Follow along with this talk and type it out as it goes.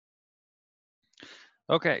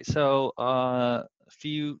Okay, so a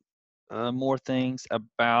few more things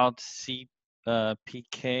about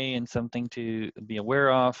CPK and something to be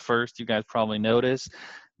aware of. First, you guys probably noticed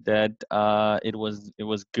that it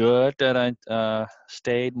was good that I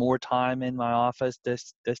stayed more time in my office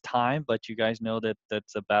this time, but you guys know that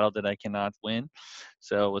that's a battle that I cannot win.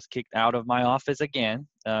 So I was kicked out of my office again.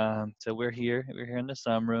 So we're here in the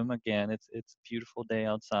sunroom again. It's a beautiful day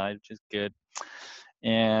outside, which is good,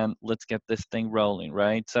 and let's get this thing rolling,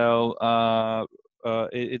 right? So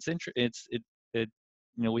it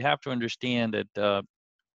we have to understand that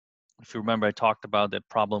if you remember, I talked about that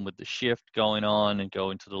problem with the shift going on and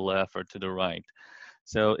going to the left or to the right.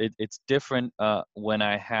 So it's different when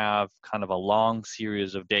I have kind of a long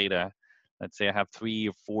series of data. Let's say I have 3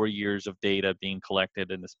 or 4 years of data being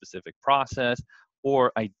collected in a specific process,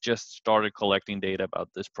 or I just started collecting data about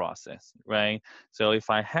this process, right? So if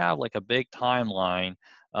I have like a big timeline,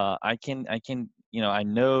 I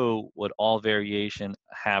know what all variation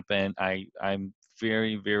happened. I'm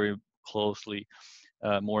very closely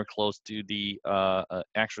more close to the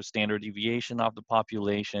actual standard deviation of the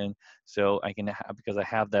population. So I can have, because I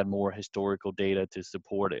have that more historical data to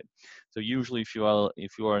support it. So usually if you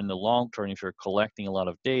are in the long term, if you're collecting a lot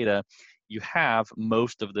of data, you have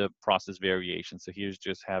most of the process variation. So here's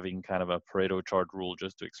just having kind of a Pareto chart rule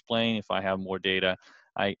just to explain. If I have more data,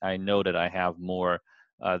 I know that I have more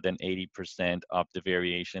than 80% of the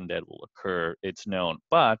variation that will occur. It's known.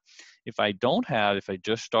 But if I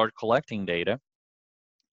just start collecting data,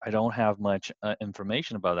 I don't have much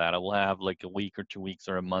information about that. I will have like a week or 2 weeks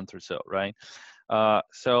or a month or so, right?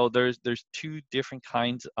 So there's two different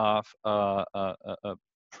kinds of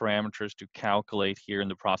parameters to calculate here in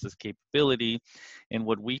the process capability, and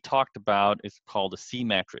what we talked about is called the C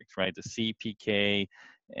metrics, right? The CPK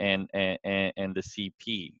and the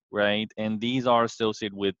CP, right? And these are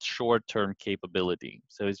associated with short-term capability.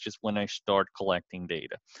 So it's just when I start collecting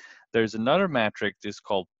data. There's another metric that's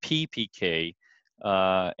called PPK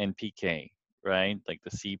and PK, right? Like the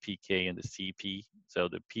CPK and the CP. So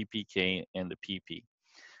the PPK and the PP.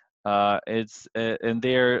 And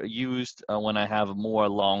they're used when I have more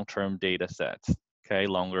long-term data sets, okay,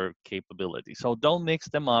 longer capability. So don't mix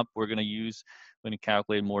them up. We're going to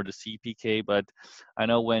calculate more the CPK, but I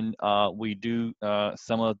know when we do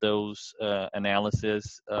some of those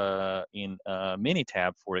analysis in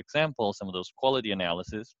Minitab, for example, some of those quality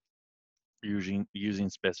analysis using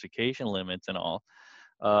specification limits and all,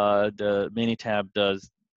 the Minitab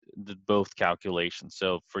does both calculations.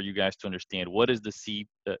 So for you guys to understand, what is the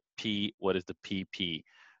CP, what is the PP,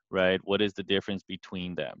 right? What is the difference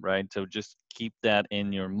between them, right? So just keep that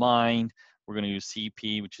in your mind. We're going to use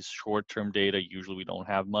CP, which is short-term data. Usually we don't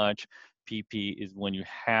have much. PP is when you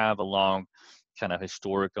have a long kind of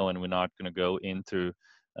historical, and we're not going to go into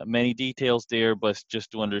many details there, but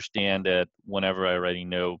just to understand that whenever I already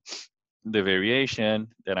know the variation,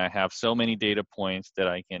 then I have so many data points that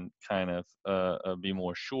I can kind of be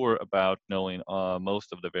more sure about knowing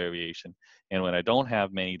most of the variation. And when I don't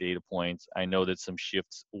have many data points, I know that some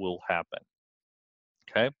shifts will happen.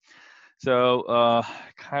 Okay, so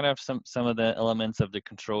kind of some of the elements of the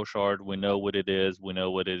control chart. We know what it is. We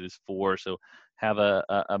know what it is for. So have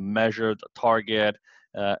a measured target.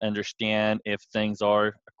 Understand if things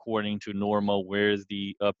are according to normal, where's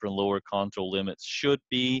the upper and lower control limits should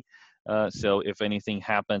be. So if anything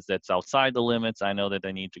happens that's outside the limits, I know that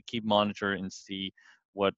I need to keep monitoring and see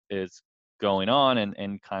what is going on,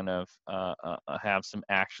 and kind of have some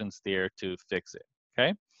actions there to fix it.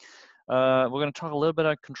 Okay. We're going to talk a little bit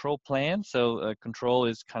about control plan. So control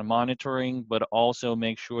is kind of monitoring, but also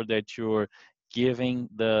make sure that you're giving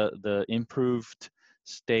the improved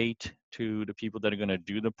state to the people that are going to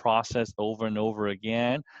do the process over and over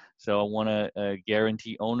again. So I want to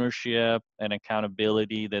guarantee ownership and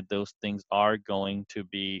accountability that those things are going to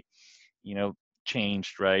be,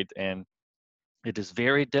 changed, right? And it is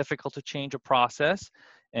very difficult to change a process,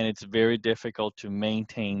 and it's very difficult to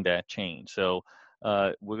maintain that change. So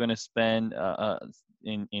we're going to spend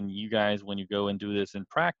in you guys, when you go and do this in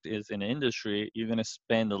practice in the industry, you're going to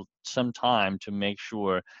spend some time to make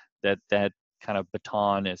sure that that kind of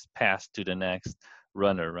baton is passed to the next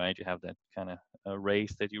runner, right? You have that kind of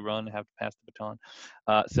race that you run, have to pass the baton.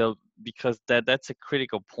 So because that's a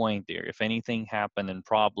critical point there. If anything happened and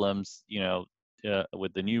problems,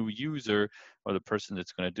 with the new user or the person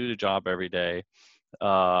that's going to do the job every day,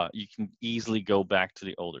 you can easily go back to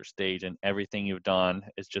the older stage, and everything you've done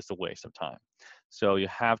is just a waste of time. So you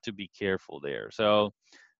have to be careful there. So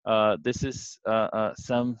this is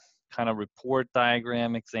some kind of report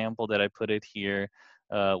diagram example that I put it here.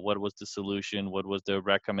 What was the solution? What was the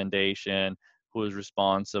recommendation? who is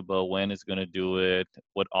responsible, when is going to do it,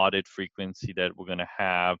 what audit frequency that we're going to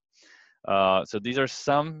have. So these are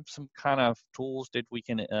some kind of tools that we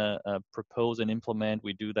can propose and implement.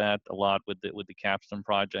 We do that a lot with the Capstone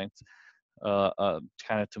projects,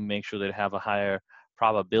 kind of to make sure they have a higher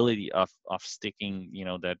probability of sticking, you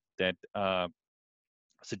know, that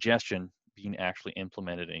suggestion being actually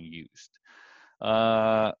implemented and used.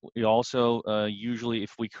 We also usually,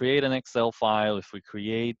 if we create an Excel file, if we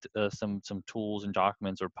create some tools and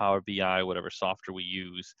documents or Power BI, whatever software we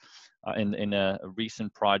use, in a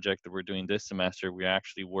recent project that we're doing this semester, we're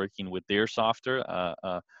actually working with their software,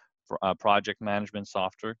 for project management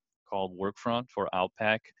software called Workfront for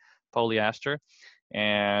Outpack polyester,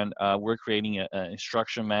 and we're creating an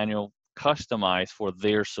instruction manual customized for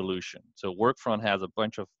their solution. So Workfront has a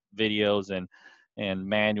bunch of videos and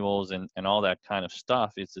manuals and all that kind of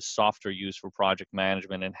stuff. It's a software used for project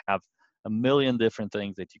management and have a million different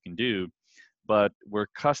things that you can do. But we're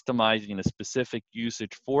customizing a specific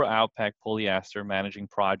usage for Outpack polyester, managing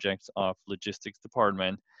projects of logistics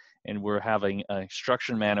department, and we're having an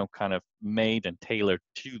instruction manual kind of made and tailored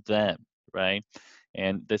to them, right?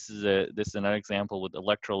 And this is another example with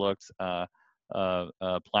Electrolux,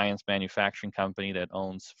 appliance manufacturing company that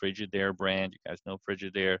owns Frigidaire brand. You guys know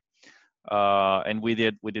Frigidaire. And we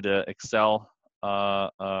did a Excel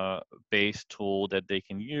based tool that they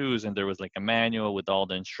can use, and there was like a manual with all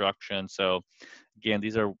the instructions. So again,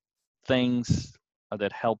 these are things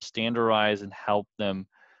that help standardize and help them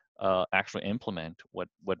actually implement what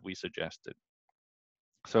we suggested.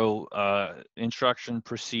 So instruction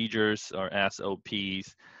procedures, or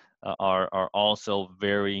SOPs, are also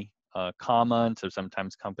very common. So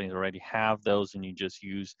sometimes companies already have those and you just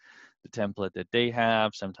use the template that they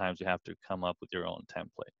have. Sometimes you have to come up with your own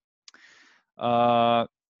template.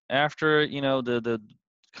 After, you know, the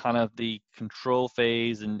kind of the control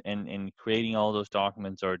phase and creating all those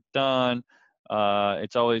documents are done,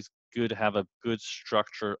 it's always good to have a good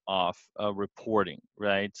structure of reporting,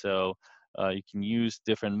 right? So you can use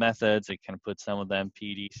different methods. I can put some of them: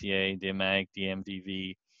 PDCA, DMAG,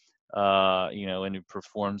 DMDV, you know, and it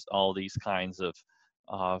performs all these kinds of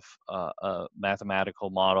mathematical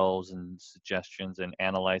models and suggestions and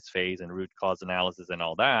analyze phase and root cause analysis and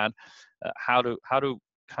all that. How to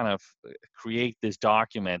kind of create this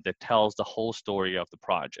document that tells the whole story of the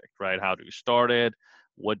project, right? How do you start it?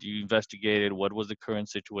 What you investigated? What was the current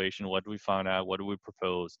situation? What do we find out? What do we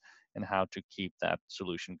propose? And how to keep that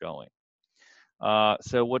solution going.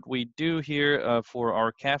 So what we do here for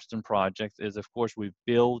our Capstone project is, of course, we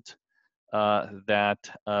build that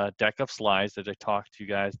deck of slides that I talked to you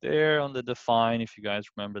guys there on the Define, if you guys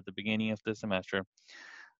remember at the beginning of the semester.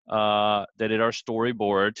 That is our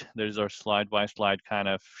storyboard. There's our slide by slide kind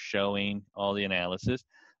of showing all the analysis.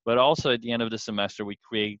 But also at the end of the semester, we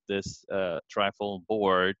create this trifold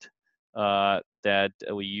board that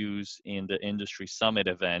we use in the industry summit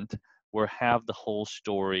event, where have the whole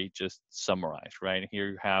story just summarized, right? Here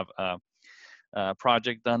you have a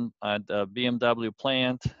project done at the BMW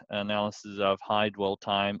plant, analysis of high dwell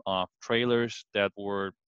time of trailers that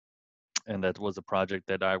were, and that was a project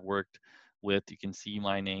that I worked with. You can see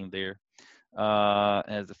my name there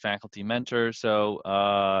as a faculty mentor. So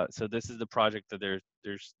so this is the project that there's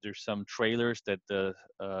some trailers that the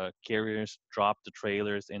carriers drop the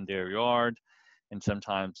trailers in their yard, and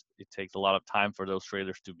sometimes it takes a lot of time for those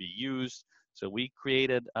trailers to be used. So we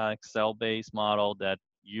created an Excel-based model that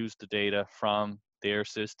used the data from their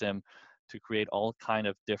system to create all kind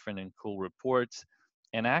of different and cool reports.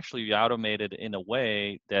 And actually we automated in a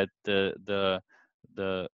way that the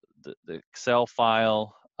Excel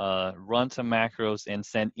file run some macros and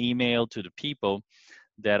send email to the people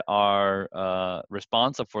that are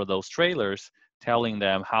responsible for those trailers, telling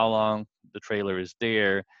them how long the trailer is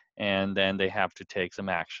there, and then they have to take some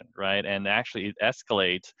action, right? And actually it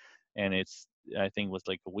escalates, and it's, I think it was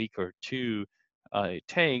like a week or two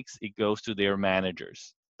it goes to their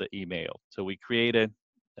managers, the email. So we created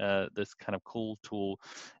this kind of cool tool,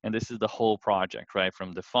 and this is the whole project, right?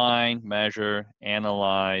 From define, measure,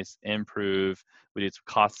 analyze, improve. We did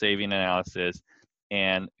cost saving analysis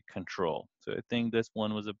and control. So I think this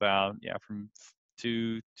one was about, yeah, from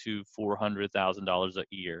 $200,000 to $400,000 a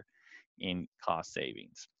year in cost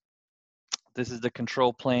savings. This is the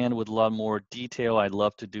control plan with a lot more detail. I'd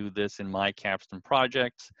love to do this in my Capstone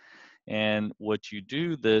projects. And what you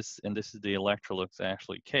do this, and this is the Electrolux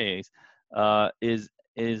actually case,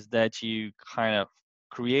 is that you kind of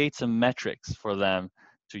create some metrics for them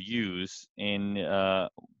to use in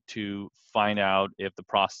to find out if the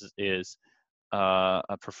process is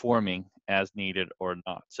performing as needed or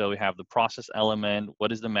not. So we have the process element.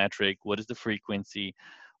 What is the metric? What is the frequency?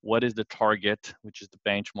 what is the target, which is the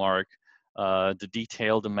benchmark, the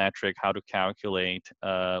detail, the metric, how to calculate,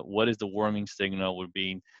 what is the warming signal would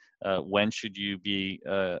be, when should you be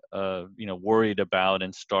worried about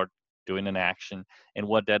and start doing an action, and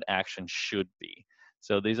what that action should be.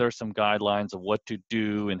 So these are some guidelines of what to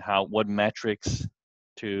do and what metrics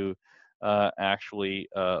to actually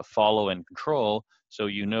follow and control, so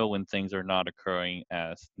you know when things are not occurring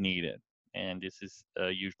as needed. And this is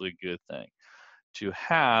usually a good thing to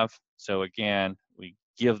have. So again, we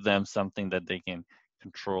give them something that they can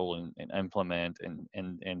control and implement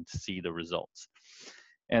and see the results.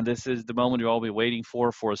 And this is the moment you'll all be waiting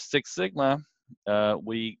for Six Sigma.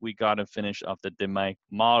 We got to finish off the DMAIC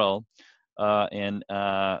model. In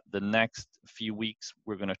the next few weeks,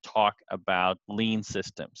 we're going to talk about lean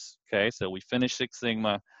systems. Okay, so we finished Six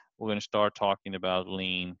Sigma. We're going to start talking about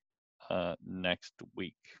lean next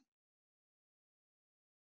week.